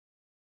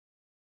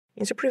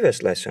In the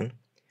previous lesson,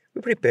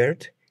 we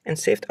prepared and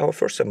saved our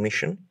first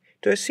submission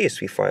to a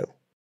CSV file.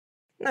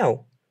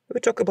 Now, we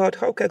will talk about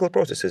how Kaggle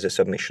processes the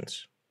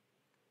submissions.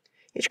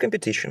 Each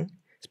competition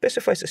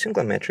specifies a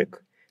single metric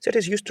that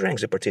is used to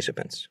rank the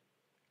participants.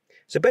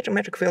 The better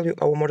metric value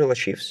our model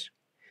achieves,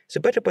 the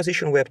better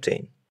position we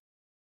obtain.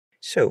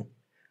 So,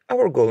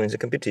 our goal in the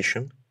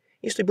competition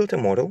is to build a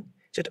model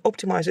that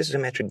optimizes the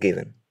metric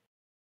given.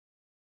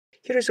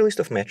 Here is a list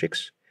of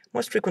metrics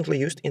most frequently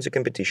used in the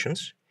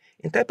competitions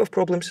and type of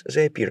problems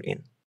they appear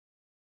in.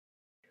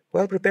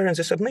 While preparing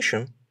the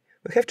submission,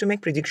 we have to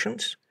make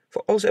predictions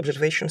for all the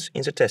observations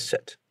in the test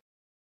set.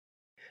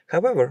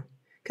 However,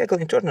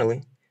 Kaggle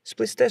internally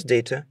splits test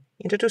data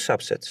into two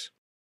subsets,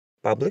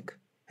 public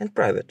and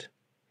private.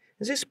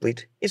 This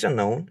split is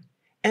unknown,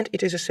 and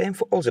it is the same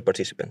for all the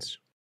participants.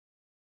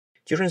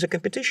 During the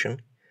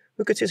competition,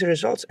 we could see the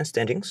results and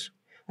standings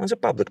on the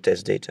public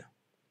test data.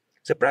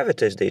 The private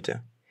test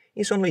data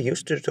is only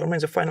used to determine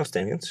the final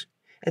standings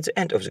at the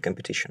end of the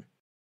competition.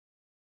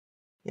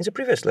 In the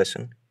previous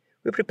lesson,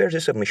 we prepared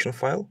the submission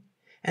file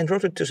and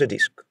wrote it to the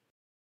disk.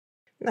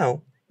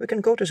 Now, we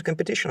can go to the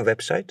competition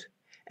website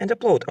and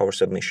upload our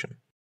submission.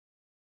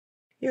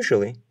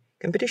 Usually,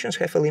 competitions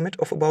have a limit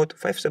of about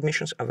 5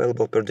 submissions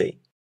available per day.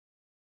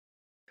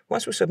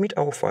 Once we submit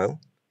our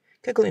file,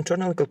 Kaggle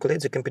internally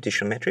calculates the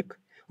competition metric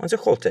on the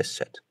whole test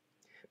set,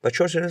 but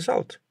shows the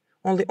result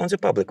only on the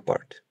public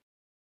part.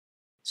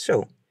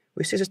 So,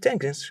 we see the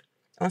standings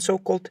on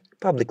so-called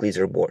public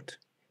leaderboard,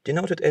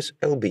 denoted as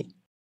LB.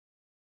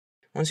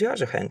 On the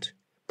other hand,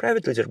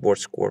 private leaderboard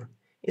score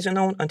is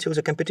unknown until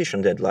the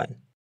competition deadline.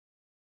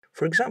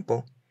 For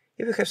example,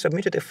 if we have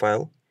submitted a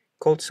file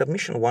called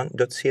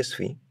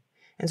submission1.csv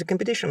and the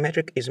competition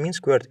metric is mean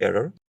squared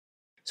error,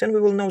 then we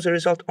will know the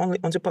result only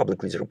on the public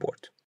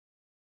leaderboard.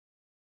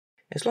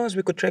 As long as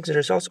we could track the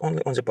results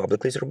only on the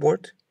public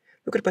leaderboard,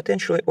 we could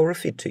potentially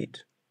overfit to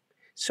it.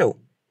 So,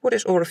 what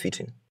is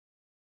overfitting?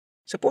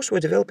 Suppose we're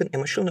developing a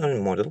machine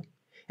learning model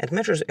and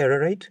measure the error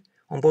rate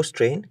on both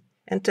train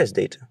and test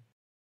data.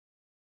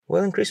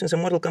 While increasing the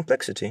model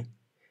complexity,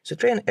 the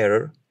train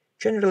error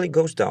generally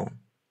goes down.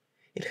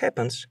 It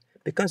happens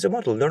because the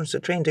model learns the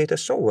train data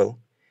so well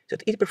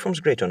that it performs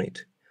great on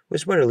it,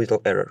 with very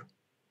little error.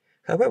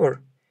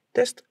 However,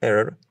 test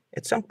error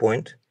at some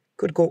point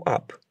could go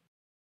up.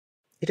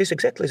 It is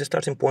exactly the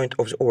starting point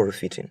of the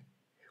overfitting.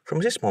 From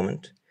this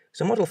moment,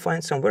 the model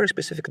finds some very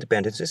specific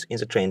dependencies in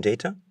the train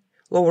data,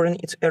 lowering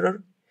its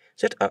error,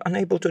 that are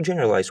unable to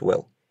generalize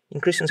well,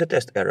 increasing the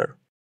test error.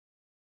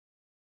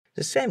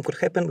 The same could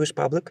happen with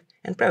public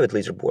and private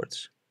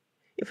leaderboards.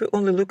 If we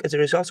only look at the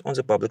results on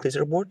the public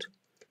leaderboard,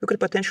 we could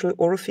potentially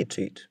overfit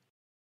to it.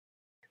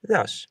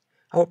 Thus,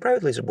 our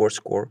private leaderboard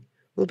score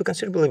will be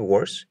considerably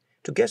worse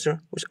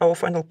together with our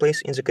final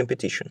place in the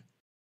competition.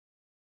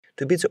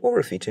 To beat the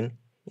overfitting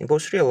in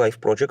both real-life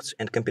projects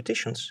and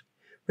competitions,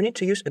 we need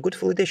to use a good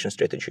validation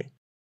strategy.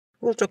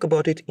 We'll talk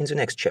about it in the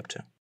next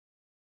chapter.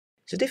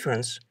 The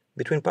difference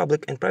between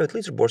public and private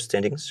leaderboard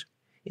standings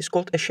is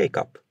called a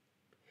shakeup.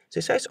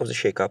 The size of the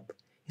shakeup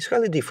is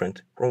highly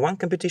different from one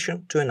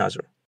competition to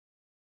another.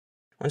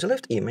 On the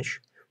left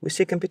image, we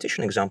see a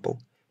competition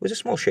example with a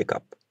small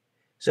shakeup.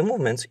 The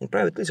movements in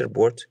private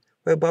leaderboard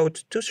were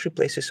about 2-3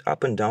 places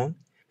up and down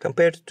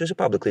compared to the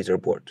public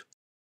leaderboard.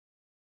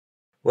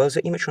 While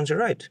the image on the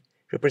right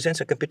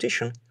represents a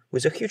competition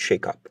with a huge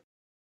shakeup.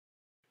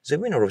 The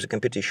winner of the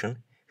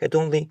competition had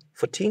only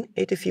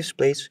 14/85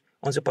 place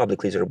on the public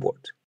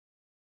leaderboard.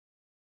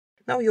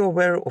 Now you are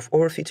aware of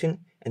overfitting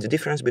and the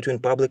difference between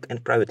public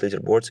and private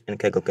leaderboards in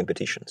Kaggle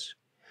competitions.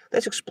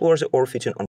 Let's explore the overfitting on